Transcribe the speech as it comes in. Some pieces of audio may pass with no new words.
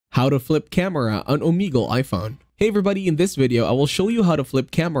How to flip camera on Omegle iPhone. Hey everybody, in this video, I will show you how to flip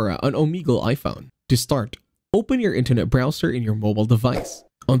camera on Omegle iPhone. To start, open your internet browser in your mobile device.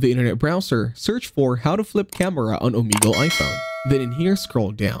 On the internet browser, search for how to flip camera on Omegle iPhone. Then in here,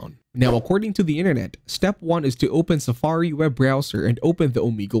 scroll down. Now, according to the internet, step 1 is to open Safari web browser and open the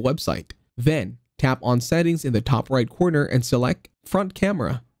Omegle website. Then, tap on settings in the top right corner and select front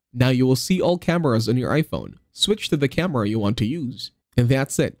camera. Now you will see all cameras on your iPhone. Switch to the camera you want to use. And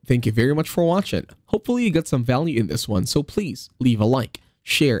that's it. Thank you very much for watching. Hopefully you got some value in this one, so please leave a like,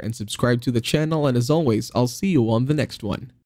 share, and subscribe to the channel, and as always, I'll see you on the next one.